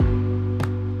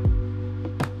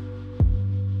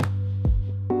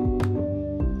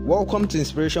Welcome to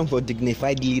Inspiration for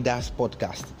Dignified Leaders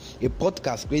podcast, a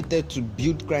podcast created to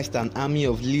build Christ an army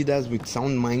of leaders with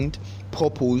sound mind,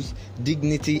 purpose,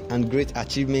 dignity, and great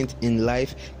achievement in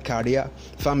life, career,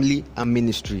 family, and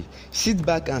ministry. Sit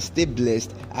back and stay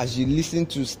blessed as you listen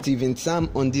to Stephen Sam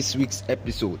on this week's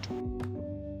episode.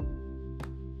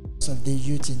 Of the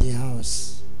youth in the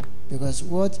house, because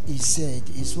what he said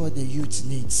is what the youth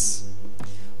needs.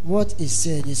 What he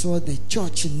said is what the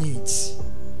church needs.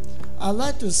 I'd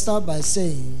like to start by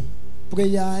saying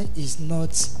prayer is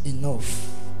not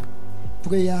enough.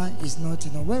 Prayer is not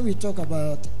enough. When we talk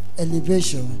about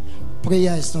elevation,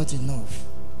 prayer is not enough.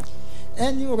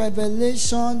 Any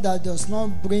revelation that does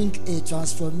not bring a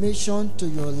transformation to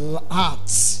your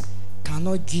heart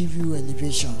cannot give you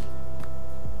elevation.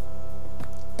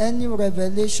 Any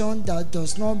revelation that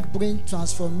does not bring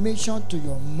transformation to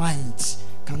your mind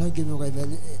cannot give you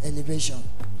elevation.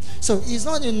 So it's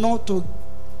not enough to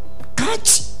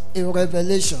catch a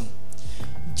revelation.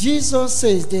 Jesus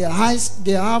says they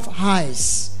have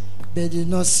eyes but do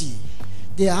not see.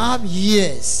 They have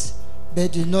ears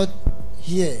but do not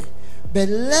hear. But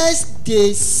lest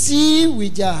they see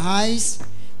with their eyes,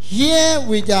 hear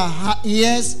with their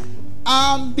ears,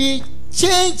 and be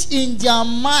changed in their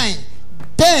mind,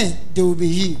 then they will be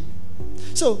healed.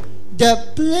 So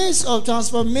the place of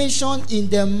transformation in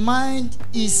the mind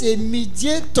is a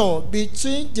mediator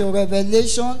between the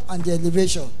revelation and the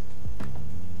elevation.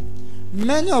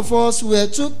 Many of us were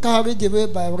too carried away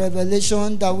by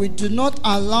revelation that we do not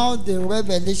allow the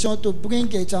revelation to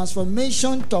bring a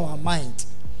transformation to our mind.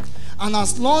 And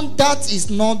as long as that is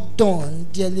not done,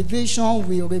 the elevation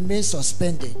will remain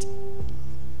suspended.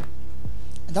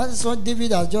 And that is what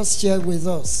David has just shared with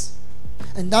us.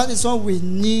 And that is what we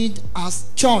need as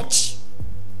church.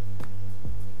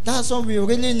 That's what we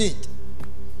really need.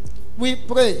 We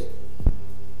pray.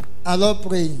 I love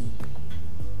praying.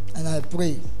 And I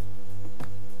pray.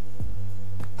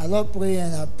 I love praying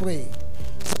and I pray.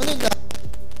 Only that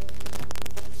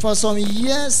for some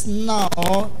years now,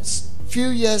 few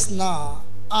years now,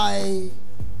 I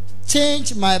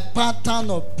changed my pattern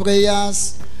of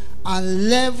prayers and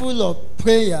level of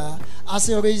prayer as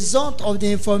a result of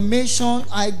the information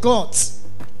I got.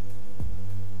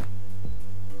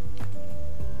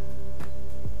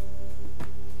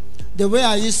 The way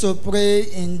I used to pray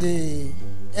in the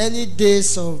early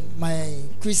days of my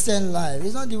Christian life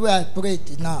is not the way I pray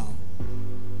now.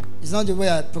 It's not the way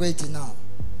I pray now.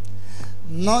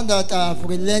 Not that I have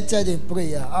relented in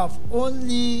prayer. I've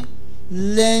only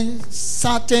learned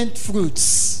certain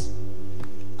fruits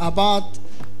about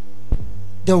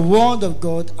the word of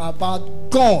God,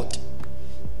 about God,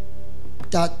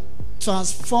 that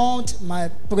transformed my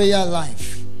prayer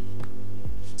life.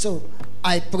 So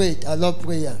I prayed. I love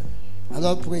prayer. I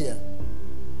love prayer.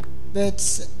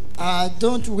 But I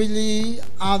don't really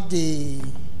have the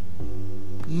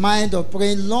mind of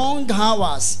praying long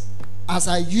hours as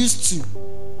I used to,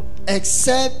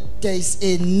 except there is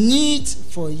a need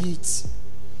for it.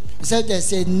 Except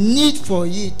there's a need for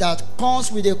it that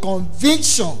comes with a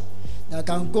conviction that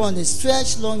can go on a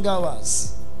stretch long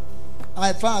hours.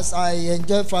 I fast. I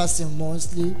enjoy fasting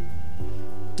mostly.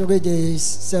 3 days,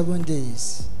 7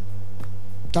 days,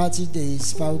 30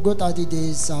 days. If I go 30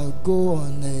 days, I'll go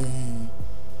on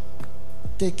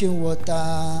taking water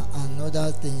and other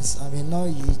things. I may not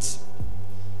eat.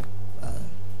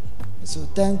 So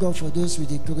thank God for those with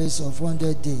the grace of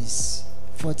 100 days,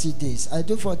 40 days. I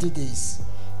do 40 days.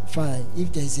 Fine,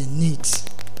 if there is a need.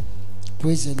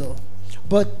 Praise the Lord.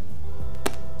 But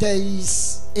there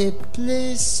is a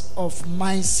place of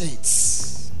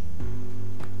mindsets.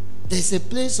 There's a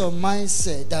place of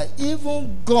mindset that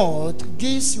even God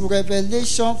gives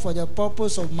revelation for the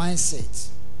purpose of mindset.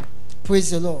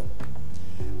 Praise the Lord.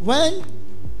 When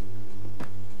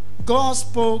God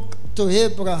spoke to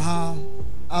Abraham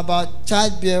about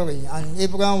childbearing, and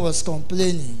Abraham was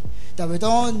complaining that with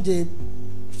all the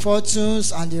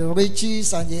fortunes and the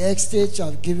riches and the estate you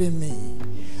have given me,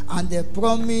 and the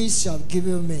promise you have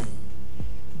given me,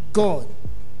 God,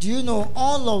 do you know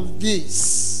all of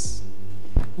this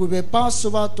will be passed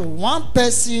over to one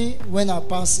person when I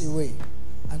pass away?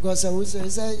 And God said, he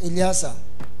said, Eliezer.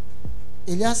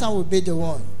 Eliezer will be the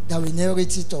one that will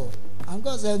inherit it all. And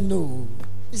God said, no.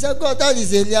 He said, God, that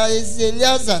is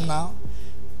Eliezer now.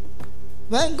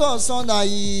 When God saw that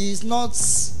he is not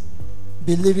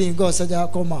believing, God said, I'll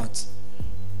come out.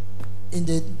 In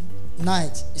the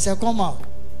night, he said, come out.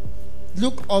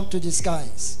 Look up to the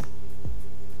skies.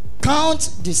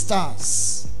 Count the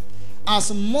stars.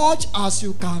 As much as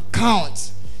you can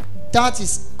count, that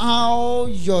is how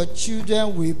your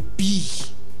children will be.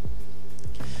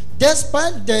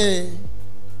 Despite the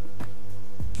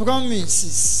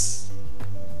promises.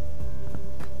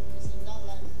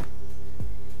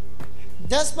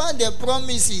 Despite the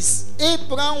promises,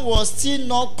 Abraham was still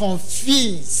not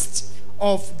convinced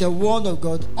of the word of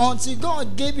God until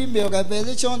God gave him a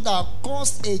revelation that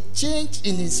caused a change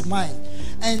in his mind.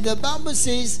 And the Bible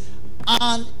says,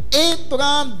 and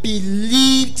Abraham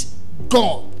believed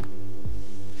God.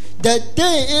 The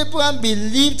day Abraham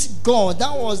believed God,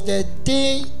 that was the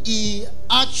day he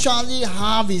actually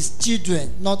had his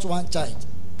children, not one child.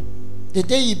 The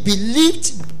day he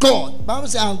believed God, Bible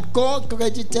says, and God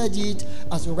credited it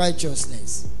as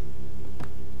righteousness.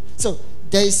 So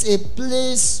there is a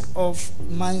place of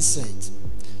mindset.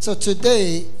 So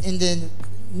today, in the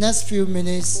next few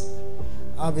minutes,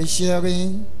 I'll be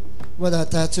sharing what I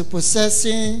title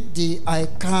Possessing the I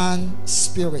Can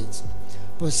Spirit.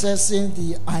 Possessing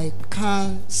the I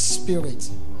Can Spirit.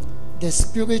 The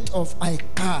spirit of I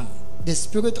Can. The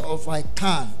spirit of I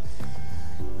Can.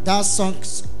 That song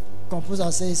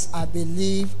composer says, I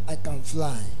believe I can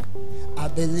fly. I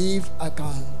believe I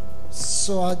can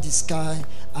soar the sky.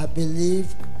 I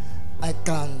believe I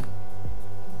can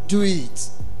do it.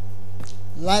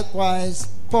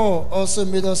 Likewise, Paul also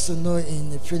made us to know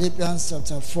in Philippians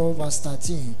chapter 4 verse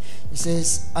 13. He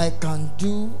says, I can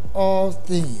do all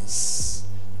things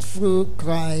through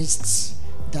Christ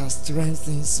that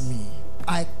strengthens me.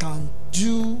 I can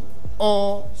do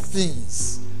all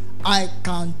things. I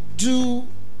can do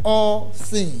all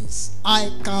things.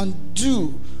 I can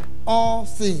do all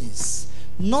things.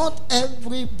 Not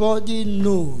everybody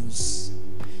knows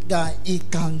that he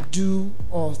can do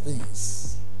all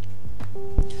things.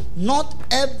 Not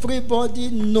everybody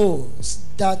knows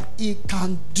that he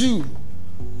can do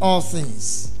all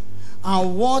things.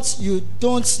 And what you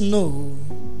don't know,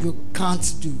 you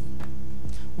can't do.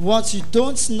 What you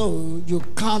don't know, you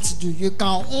can't do. You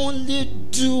can only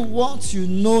do what you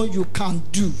know you can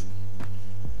do.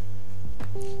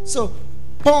 So,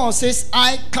 Paul says,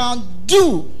 I can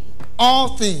do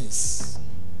all things.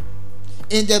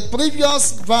 In the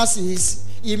previous verses,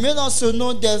 he made us to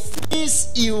know the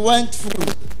things he went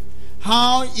through.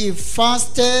 How he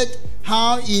fasted,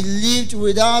 how he lived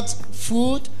without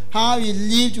food, how he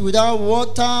lived without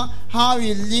water, how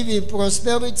he lived in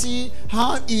prosperity,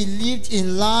 how he lived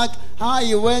in lack, how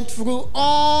he went through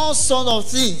all sorts of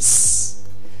things.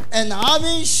 And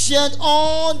having shared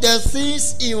all the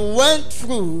things he went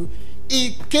through,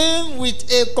 he came with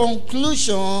a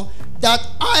conclusion that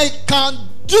I can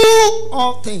do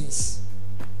all things.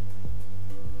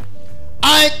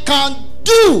 I can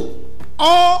do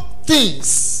all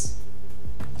things.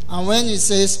 And when he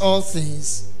says all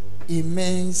things, it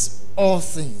means all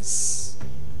things.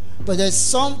 But there's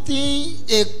something,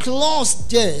 a clause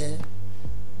there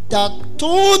that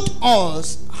told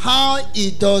us how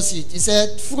he does it. He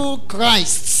said, through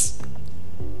Christ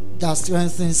that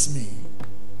strengthens me.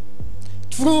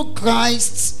 Through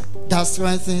Christ that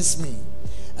strengthens me.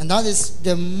 And that is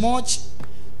the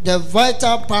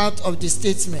vital part of the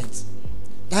statement.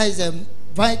 That is a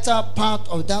vital part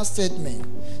of that statement.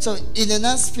 So in the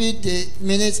next few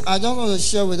minutes, I just want to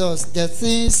share with us the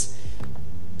things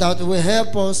that will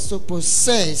help us to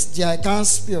possess the I Can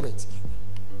Spirit.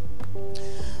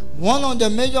 One of the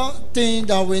major things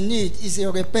that we need is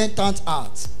a repentant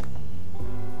heart.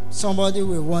 Somebody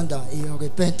will wonder, a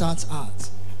repentant heart.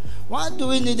 Why do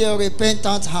we need a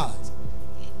repentant heart?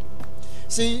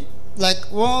 See, like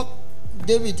what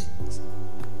David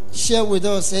shared with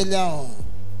us earlier on.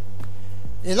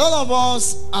 A lot of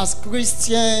us as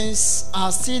Christians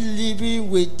are still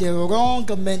living with the wrong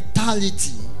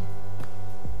mentality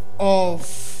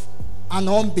of an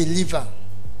unbeliever.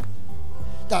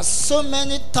 That so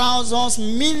many thousands,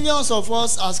 millions of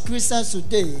us as Christians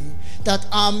today, that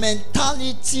our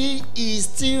mentality is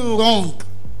still wrong.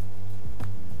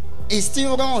 It's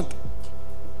still wrong.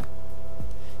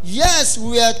 Yes,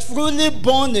 we are truly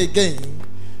born again,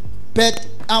 but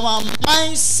our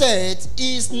mindset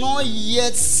is not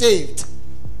yet saved.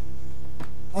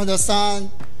 Understand?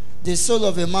 The soul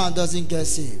of a man doesn't get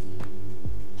saved.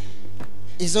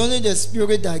 It's only the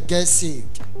spirit that gets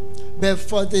saved. But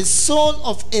for the soul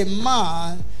of a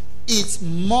man, it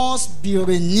must be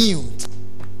renewed.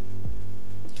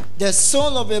 The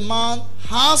soul of a man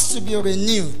has to be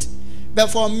renewed. But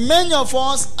for many of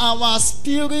us, our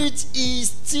spirit is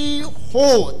still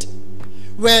old.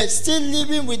 We're still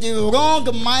living with the wrong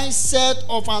mindset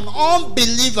of an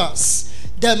unbelievers.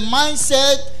 The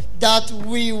mindset that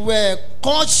we were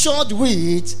cultured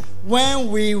with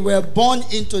when we were born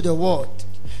into the world.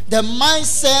 The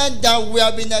mindset that we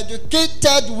have been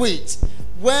educated with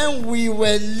when we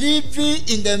were living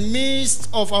in the midst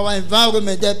of our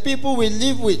environment, the people we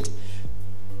live with.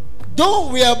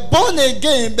 though we are born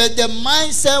again, but the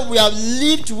mindset we have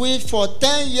lived with for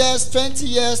 10 years, 20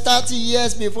 years, 30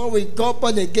 years before we got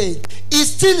born again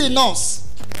is still in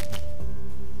us.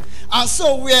 And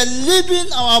so we are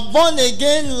living our born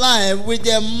again life with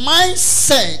the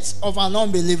mindset of an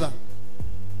unbeliever.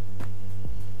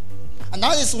 And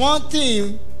that is one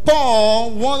thing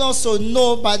Paul wants us to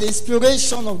know by the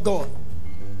inspiration of God.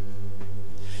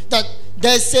 That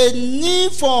there's a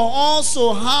need for us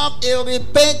to have a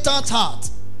repentant heart.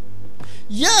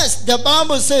 Yes, the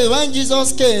Bible says when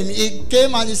Jesus came, he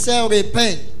came and he said,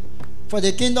 repent, for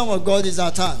the kingdom of God is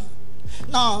at hand.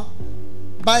 Now,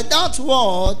 by that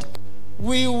word,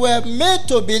 we were made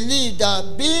to believe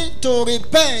that being to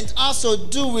repent has to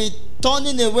do with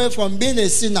turning away from being a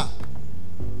sinner.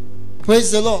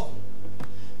 Praise the Lord.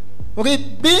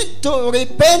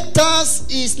 Repentance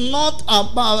is not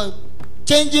about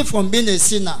changing from being a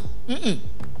sinner.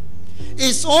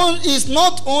 It's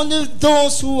not only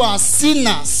those who are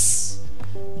sinners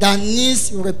that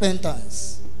needs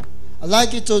repentance. I'd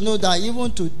like you to know that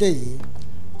even today,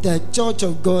 the church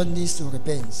of God needs to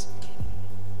repent.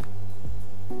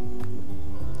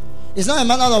 It's not a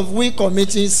matter of we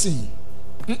committing sin.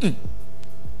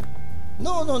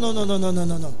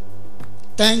 No.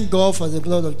 Thank God for the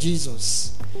blood of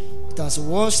Jesus. It has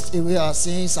washed away our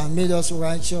sins and made us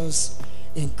righteous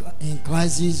in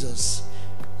Christ Jesus.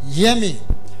 Hear me.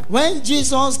 When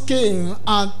Jesus came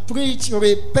and preached,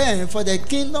 repent, for the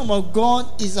kingdom of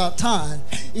God is at hand,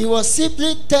 he was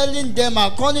simply telling them,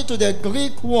 according to the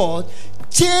Greek word,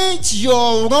 change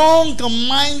your wrong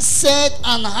mindset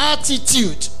and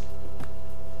attitude.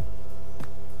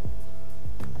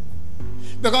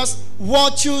 Because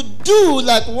what you do,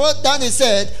 like what Danny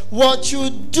said, what you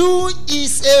do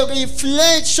is a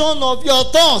reflection of your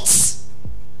thoughts.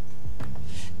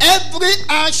 Every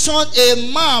action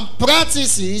a man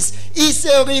practices is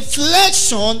a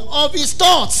reflection of his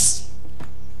thoughts.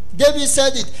 David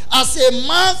said it, as a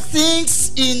man thinks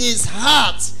in his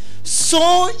heart,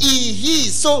 so he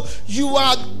is. So you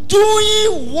are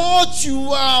doing what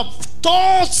you have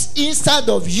thought inside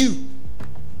of you.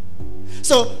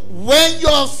 So when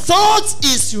your thought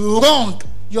is wrong,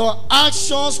 your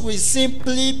actions will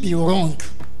simply be wrong.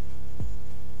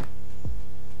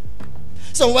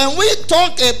 So when we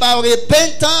talk about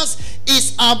repentance,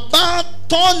 it's about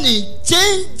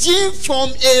changing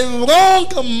from a wrong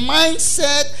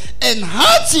mindset and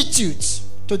attitude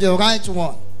to the right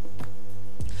one.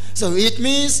 So it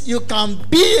means you can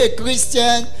be a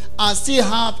Christian and still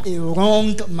have a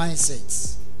wrong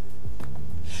mindset.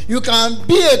 You can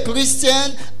be a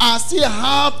Christian and still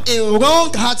have a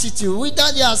wrong attitude. With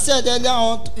that, I said earlier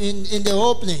on in the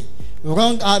opening,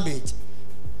 wrong habit,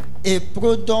 a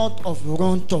product of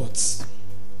wrong thoughts.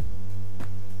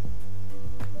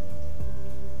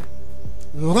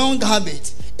 Wrong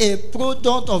habit, a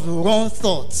product of wrong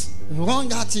thoughts,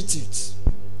 wrong attitudes.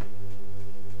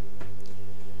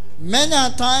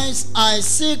 Many times I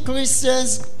see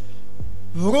Christians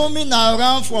roaming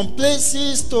around from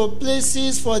places to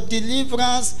places for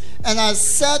deliverance, and I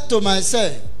said to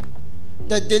myself,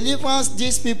 the deliverance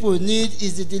these people need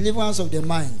is the deliverance of the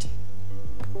mind.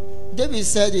 David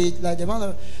said it like the man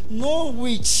of, no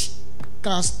witch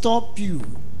can stop you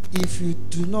if you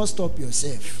do not stop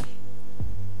yourself.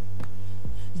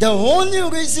 The only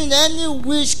reason any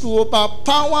witch could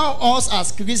overpower us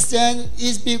as Christians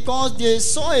is because they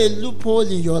saw a loophole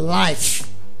in your life.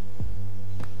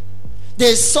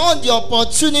 They saw the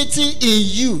opportunity in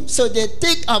you, so they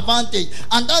take advantage.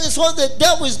 And that is what the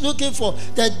devil is looking for.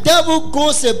 The devil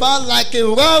goes about like a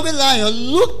roaring lion,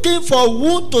 looking for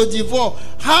who to devour.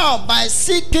 How? By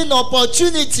seeking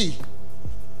opportunity.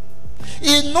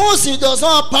 He knows he does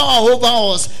not have power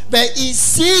over us, but he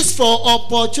seeks for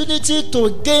opportunity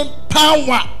to gain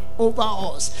power over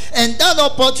us. And that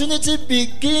opportunity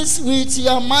begins with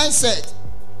your mindset.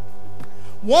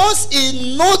 Once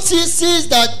he notices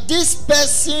that this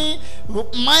person's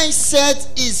mindset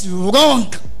is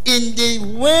wrong in the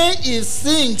way he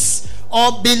thinks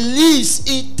or believes,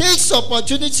 he takes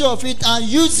opportunity of it and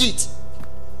uses it.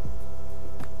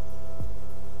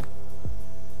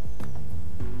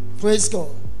 Praise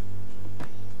God.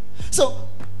 So,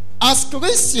 as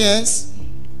Christians,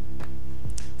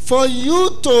 for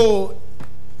you to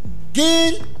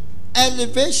gain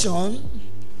elevation,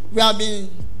 we have been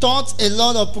taught a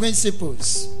lot of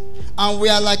principles, and we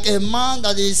are like a man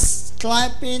that is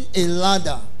climbing a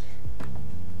ladder.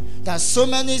 There's so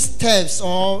many steps,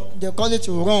 or they call it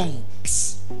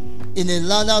rungs, in a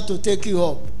ladder to take you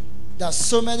up. There's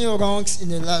so many rungs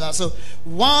in a ladder, so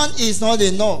one is not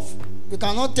enough. You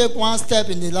cannot take one step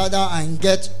in the ladder and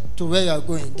get to where you are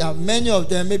going. There are many of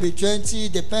them, maybe 20,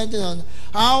 depending on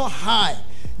how high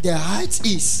the height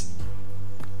is.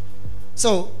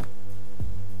 So,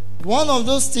 one of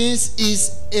those things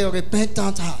is a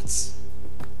repentant heart.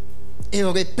 A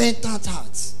repentant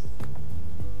heart.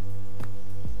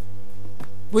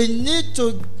 We need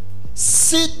to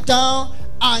sit down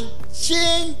and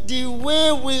change the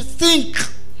way we think.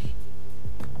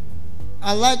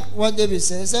 I like what David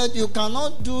said. He said, you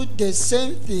cannot do the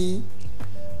same thing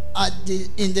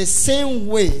in the same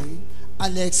way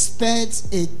and expect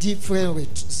a different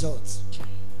result.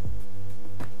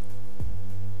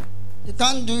 You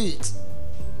can't do it.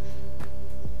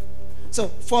 So,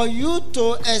 for you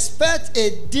to expect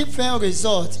a different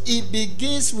result, it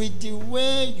begins with the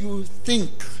way you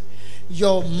think,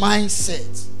 your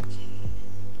mindset.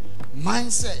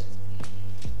 Mindset.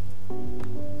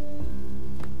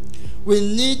 We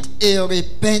need a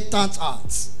repentant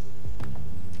heart.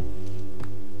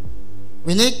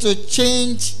 We need to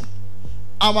change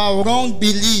our wrong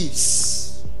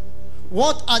beliefs.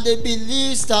 What are the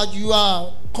beliefs that you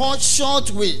are caught short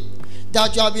with,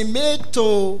 that you have been made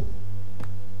to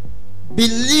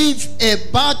believe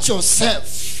about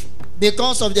yourself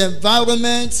because of the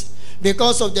environment,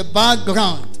 because of the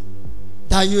background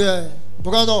that you were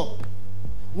brought up?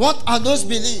 What are those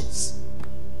beliefs?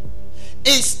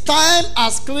 It's time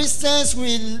as Christians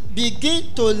we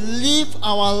begin to live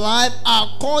our life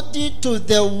according to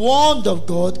the word of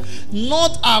God,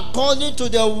 not according to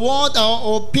the word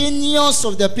or opinions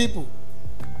of the people.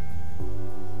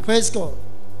 Praise God.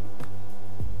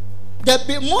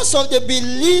 Most of the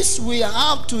beliefs we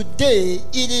have today,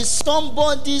 it is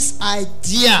somebody's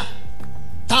idea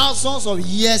thousands of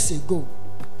years ago.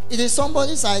 It is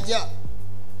somebody's idea.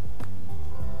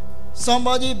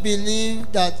 Somebody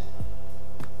believed that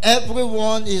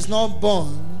everyone is not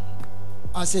born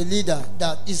as a leader,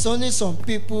 that it's only some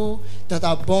people that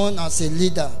are born as a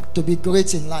leader to be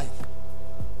great in life.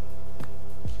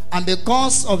 And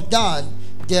because of that,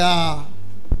 there are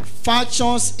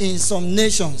factions in some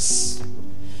nations.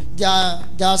 There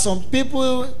are some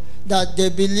people that they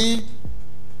believe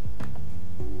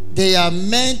they are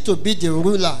meant to be the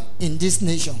ruler in this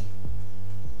nation.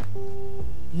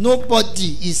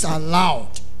 Nobody is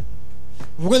allowed.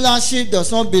 Rulership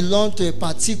does not belong to a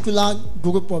particular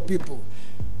group of people.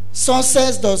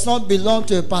 Success does not belong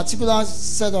to a particular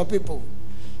set of people.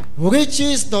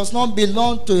 Riches does not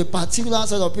belong to a particular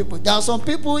set of people. There are some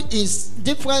people in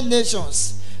different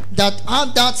nations that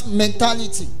have that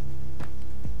mentality.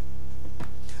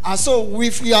 And so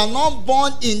if you are not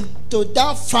born into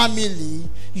that family,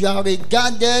 you are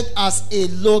regarded as a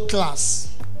low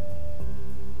class.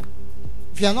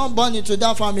 If you are not born into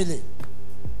that family,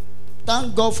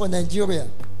 thank God for Nigeria.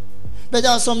 But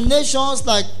there are some nations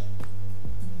like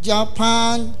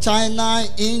Japan, China,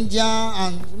 India,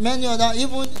 and many other,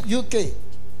 even UK.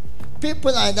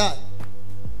 People like that.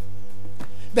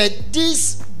 But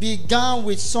this began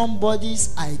with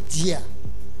somebody's idea.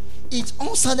 It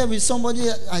all started with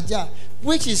somebody's idea,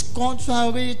 which is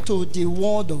contrary to the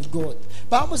word of God. The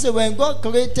Bible says when God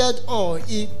created all,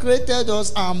 He created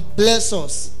us and blessed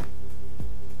us.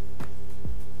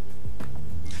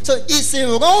 So it's a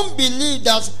wrong belief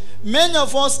that many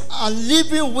of us are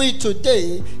living with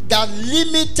today that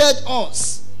limited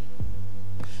us.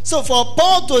 So for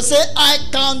Paul to say, I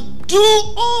can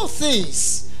do all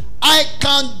things, I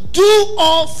can do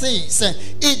all things,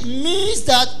 it means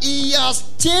that he has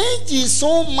changed his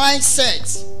own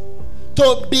mindset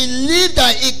to believe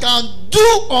that he can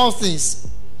do all things.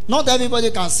 Not everybody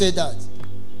can say that.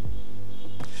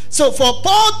 So for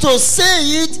Paul to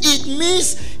say it, it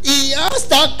means he has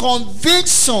that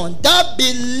conviction, that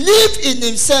belief in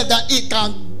himself that he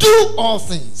can do all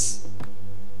things.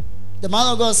 The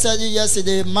man of God said it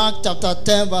yesterday, Mark chapter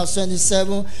 10 verse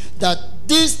 27, that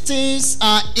these things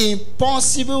are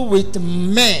impossible with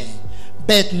men,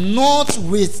 but not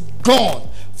with God.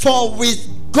 For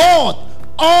with God,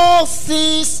 all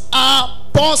things are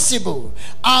possible.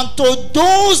 And to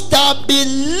those that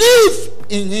believe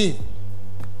in Him.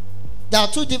 There are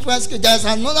two different scriptures.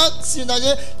 There's another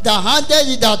scripture that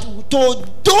handed it that to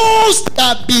those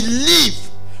that believe.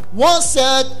 One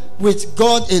said with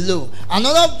God alone.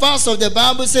 Another verse of the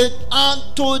Bible said,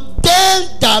 and to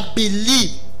them that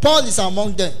believe. Paul is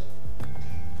among them.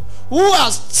 Who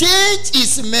has changed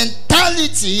his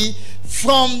mentality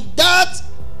from that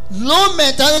low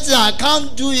mentality that I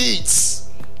can't do it.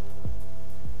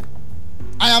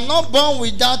 I am not born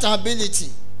with that ability.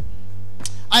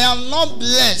 I am not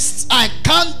blessed. I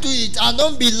can't do it. I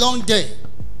don't belong there.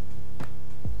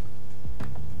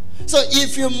 So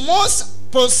if you must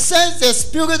possess the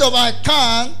spirit of I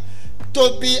can,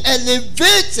 to be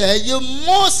elevated, you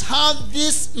must have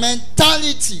this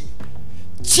mentality.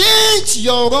 Change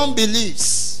your own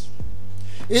beliefs.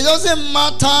 It doesn't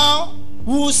matter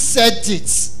who said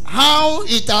it, how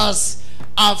it has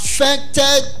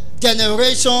affected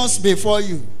generations before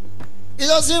you. It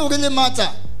doesn't really matter.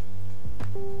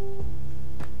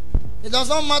 It does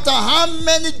not matter how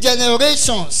many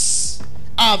generations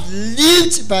have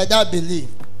lived by that belief.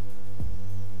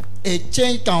 A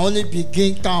change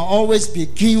can always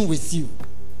begin with you.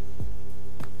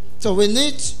 So we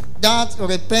need that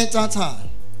repentant heart.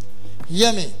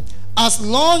 Hear me. As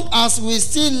long as we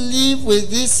still live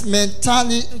with this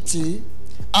mentality,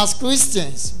 as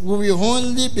Christians, we will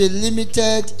only be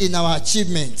limited in our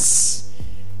achievements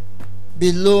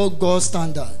below God's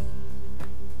standard.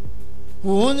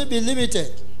 We will only be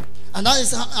limited. And that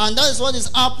is what is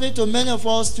happening to many of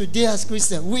us today as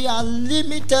Christians. We are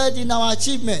limited in our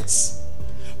achievements.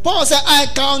 Paul said, I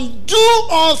can do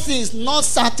all things, not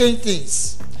certain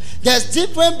things. There's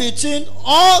difference between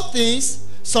all things,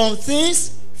 some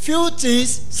things, few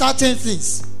things, certain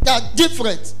things. They are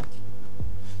different.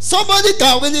 Somebody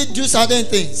can really do certain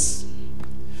things.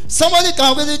 Somebody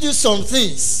can really do some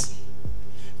things.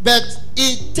 But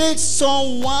it takes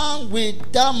someone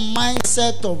with that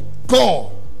mindset of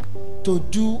God to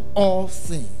do all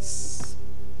things.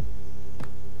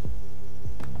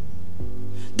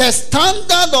 The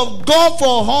standard of God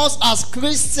for us as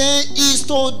Christians is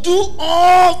to do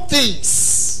all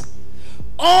things.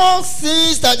 All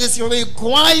things that is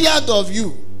required of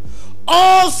you.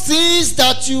 All things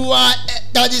that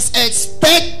is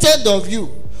expected of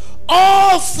you.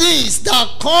 All things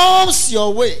that comes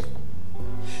your way.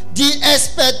 The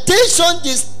expectation,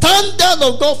 the standard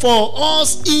of God for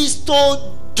us is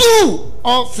to do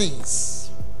all things.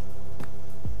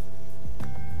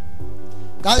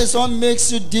 That is what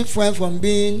makes you different from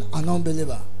being an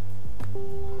unbeliever.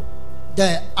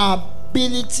 The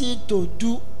ability to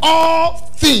do all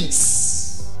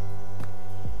things.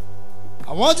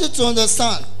 I want you to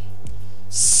understand,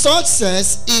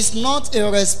 success is not a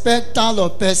respecter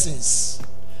of persons,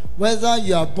 whether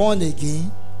you are born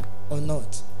again or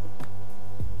not.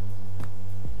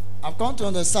 I've come to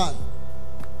understand,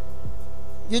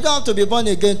 you don't have to be born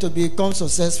again to become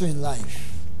successful in life.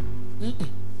 You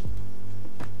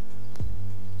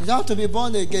don't have to be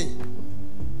born again.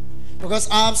 Because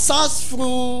I have searched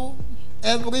through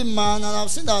every man and I've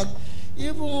seen that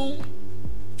even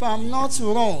if I'm not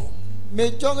wrong,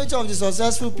 majority of the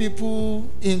successful people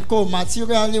in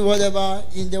materially whatever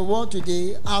in the world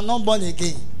today are not born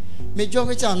again.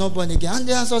 Majority are not born again and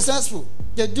they are successful.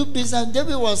 They do business.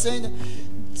 David was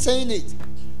saying it.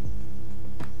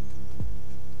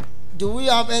 Do we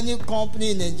have any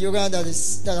company in Nigeria that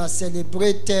has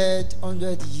celebrated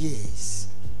 100 years?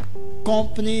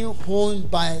 Company owned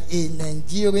by a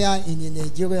Nigerian in a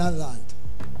Nigerian land.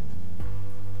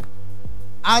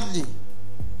 Hardly.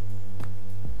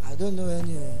 I don't know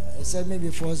any, except maybe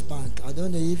First Bank. I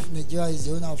don't know if Nigeria is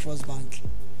the owner of First Bank.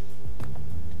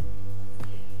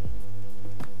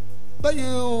 But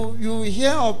you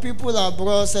hear of people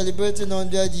abroad celebrating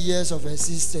 100 years of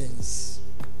existence.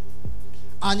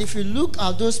 And if you look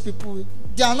at those people,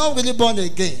 they are not really born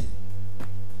again.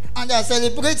 And they are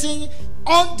celebrating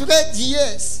 100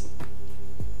 years.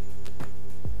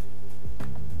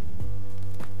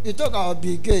 You talk about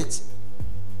Bill Gates.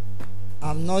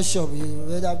 I'm not sure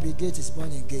whether Bill Gates is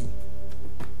born again.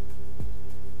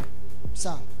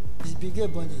 Sir, is Bill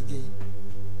Gates born again?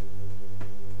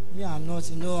 Me, I'm not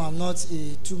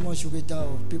too much reader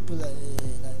of people like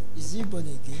is he born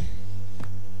again?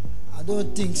 I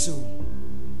don't think so.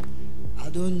 I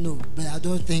don't know, but I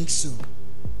don't think so.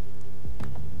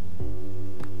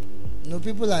 You know,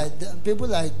 people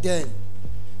like them,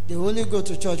 they only go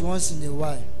to church once in a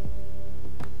while.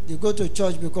 They go to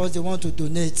church because they want to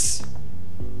donate.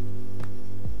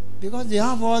 Because they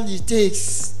have all it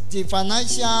takes. The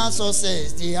financial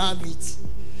success, they have it.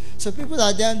 So people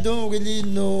like them don't really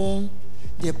know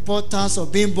the importance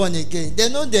of being born again. They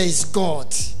know there is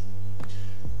God.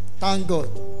 Thank God.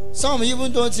 Some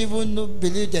even don't even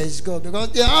believe there is God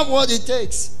because they have what it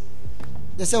takes.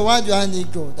 They say, why do I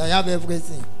need God? I have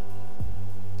everything.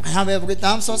 I have everything.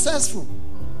 I'm successful.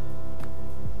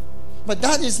 But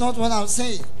that is not what I'm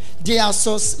saying.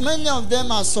 Many of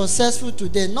them are successful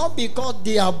today, not because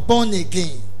they are born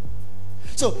again.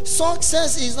 So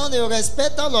success is not a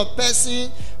respecter of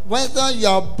person, whether you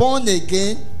are born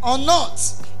again or not.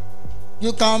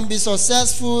 You can be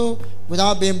successful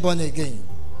without being born again.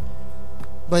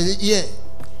 But yeah,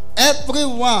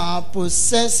 everyone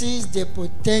possesses the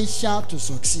potential to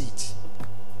succeed.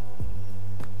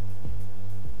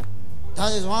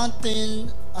 That is one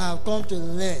thing I have come to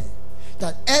learn.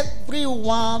 That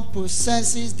everyone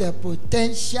possesses the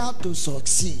potential to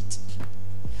succeed.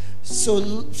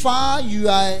 So far you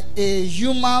are a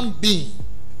human being,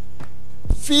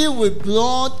 filled with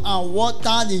blood and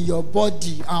water in your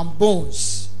body and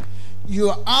bones. You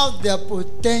have the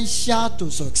potential to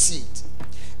succeed.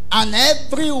 And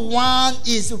everyone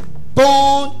is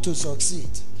born to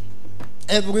succeed.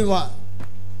 Everyone.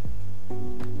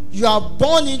 You are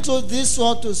born into this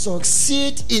world to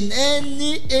succeed in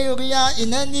any area,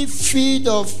 in any field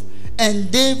of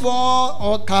endeavor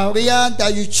or career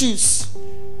that you choose,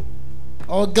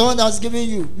 or God has given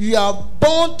you. You are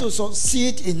born to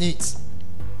succeed in it.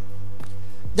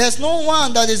 There's no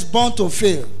one that is born to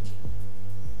fail.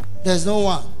 There's no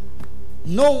one.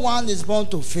 No one is born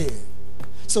to fail.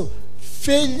 So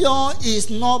failure is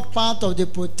not part of the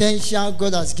potential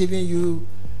God has given you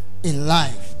in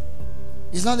life.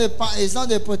 It's not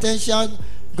the potential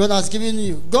God has given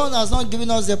you. God has not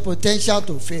given us the potential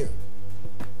to fail.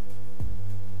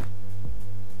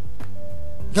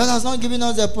 God has not given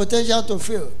us the potential to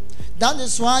fail. That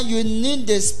is why you need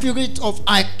the spirit of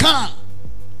I can.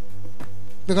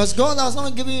 Because God has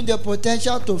not given you the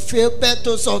potential to fail, but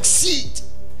to succeed.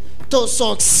 To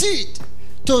succeed.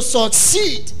 To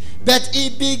succeed. But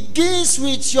it begins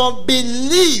with your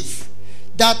belief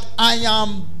that I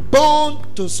am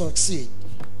born to succeed.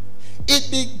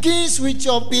 It begins with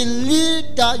your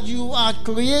belief that you are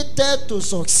created to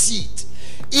succeed.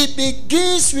 It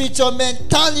begins with your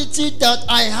mentality that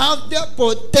I have the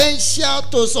potential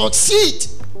to succeed.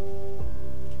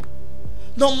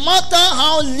 No matter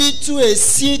how little a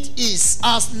seed is,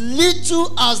 as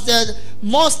little as the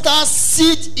mustard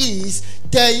seed is,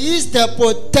 there is the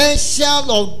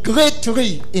potential of great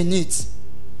tree in it.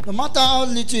 No matter how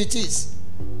little it is.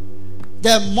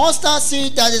 The mustard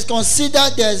seed that is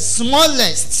considered the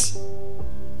smallest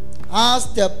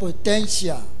has the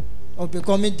potential of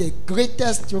becoming the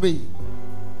greatest tree.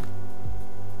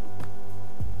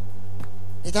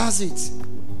 It has it.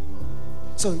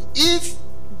 So if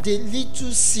the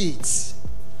little seeds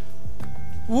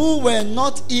who were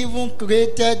not even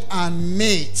created and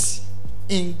made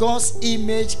in God's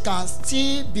image can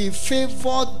still be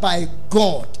favored by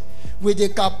God with the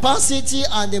capacity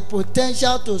and the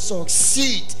potential to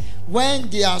succeed when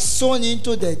they are sown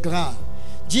into the ground,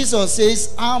 Jesus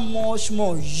says, how much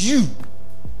more you?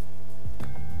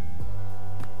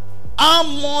 How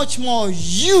much more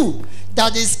you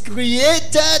that is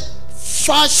created,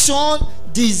 fashioned,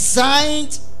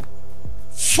 designed,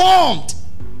 formed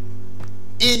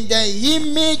in the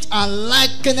image and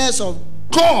likeness of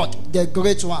God, the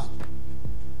Great One.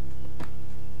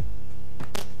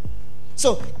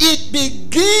 So it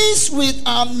begins with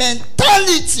our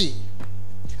mentality.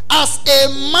 As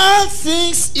a man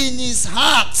thinks in his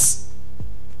heart.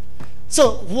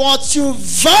 So what you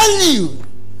value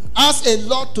has a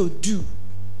lot to do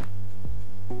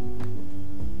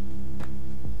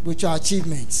with your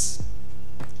achievements.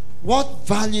 What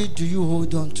value do you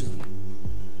hold on to?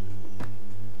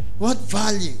 What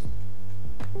value?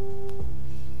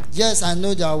 Yes, I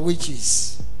know there are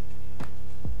witches.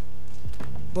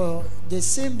 But the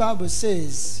same Bible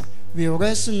says, we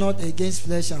wrestle not against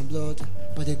flesh and blood,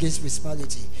 but against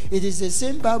principality. It is the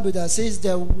same Bible that says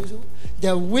the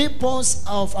weapons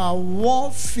of our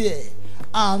warfare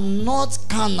are not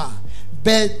carnal,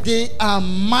 but they are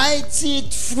mighty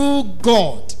through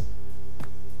God.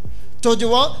 To the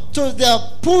what? To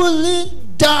the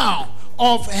pulling down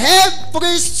of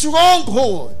every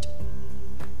stronghold.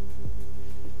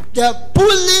 The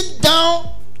pulling down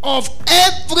of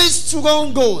every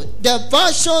stronghold. The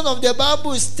version of the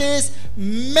Bible states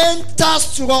mental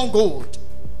stronghold.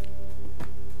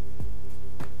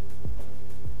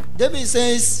 David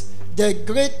says the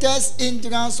greatest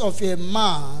hindrance of a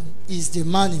man is the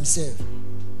man himself,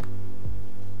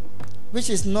 which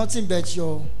is nothing but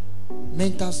your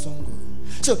mental stronghold.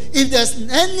 So if there's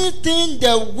anything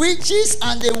the witches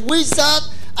and the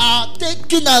wizards are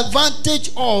taking advantage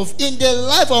of in the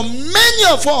life of many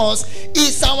of us,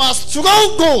 is our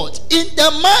stronghold in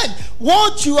the mind.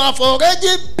 What you have already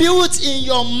built in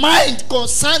your mind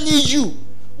concerning you.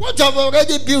 What you have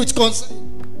already built concerning.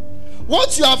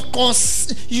 What you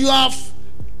have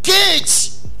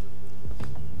gauged.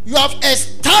 You have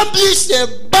established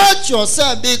about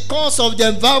yourself because of the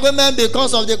environment,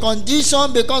 because of the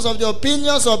condition, because of the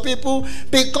opinions of people,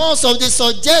 because of the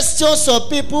suggestions of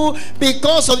people,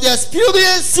 because of the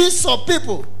experiences of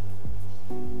people.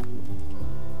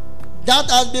 That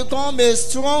has become a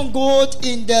stronghold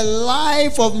in the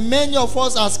life of many of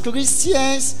us as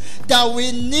Christians that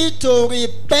we need to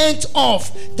repent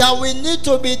of, that we need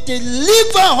to be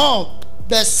delivered of.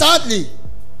 But sadly,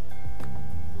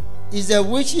 it's the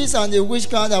witches and the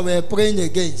witchcraft that we're praying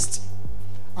against.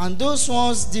 And those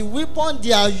ones, the weapon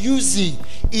they are using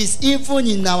is even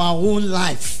in our own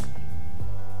life.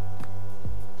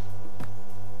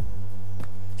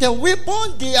 The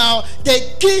weapon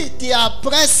the key they are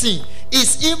pressing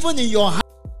is even in your hand.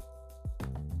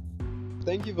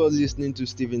 Thank you for listening to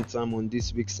Stephen Sam on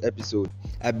this week's episode.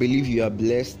 I believe you are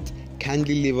blessed.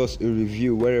 Kindly leave us a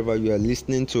review wherever you are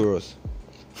listening to us.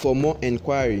 For more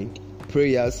inquiry,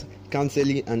 prayers,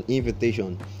 counseling and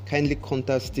invitation, kindly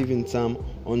contact Stephen Sam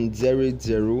on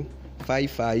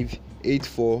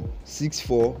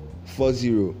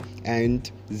 0055846440 and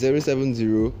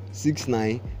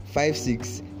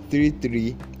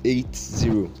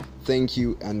 07069563380. Thank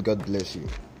you and God bless you.